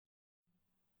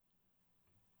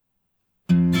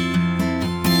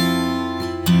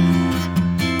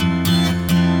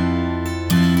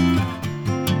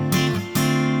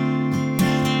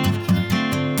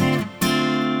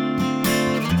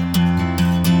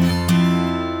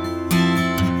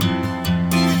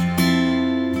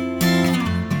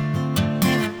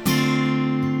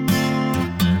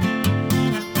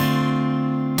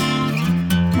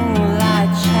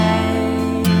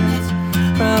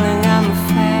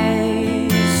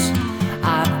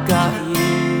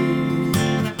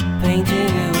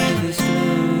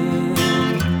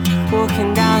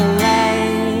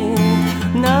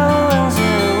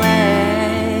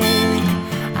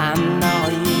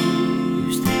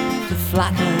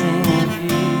flattering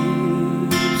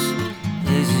views.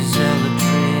 This is all a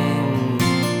dream,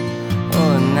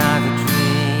 or another dream.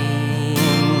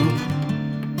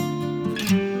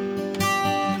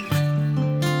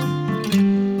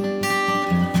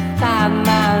 My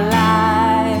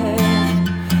life,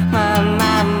 my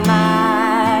life,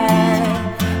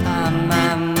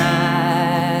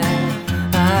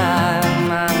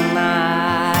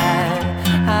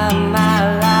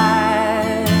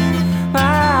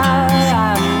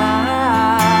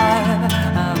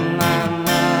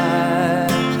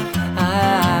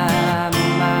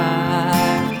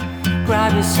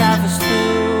 grab yourself a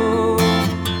stool,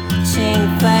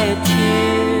 sing, play a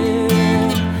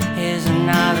tune. Here's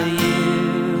another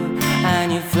you,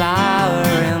 and your flower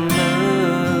in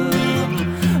bloom.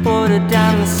 Water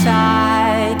down the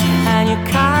side, and you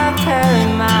can't carry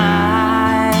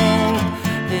mine.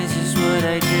 This is what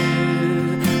I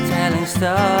do, telling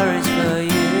stories for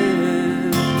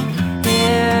you.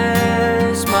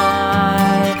 Here's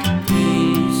my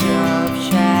piece of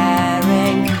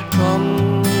sharing.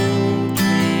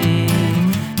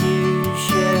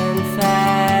 Contribution,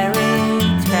 fairy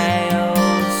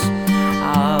tales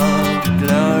of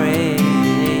glory.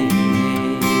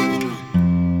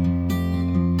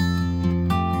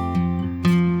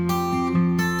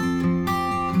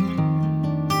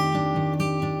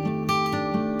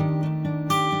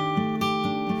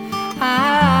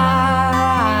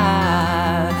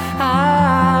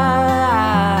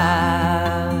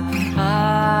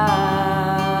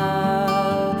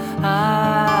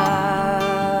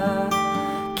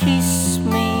 Kiss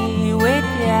me with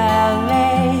your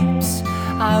lips,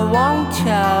 I want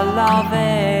your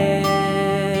loving.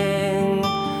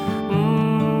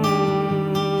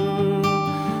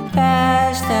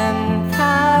 There's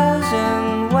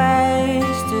 10,000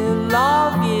 ways to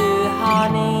love you,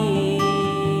 honey.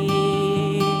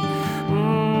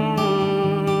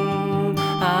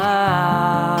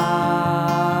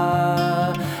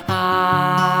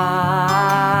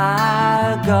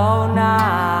 Go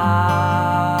now,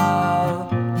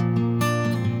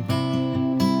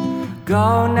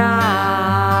 go now.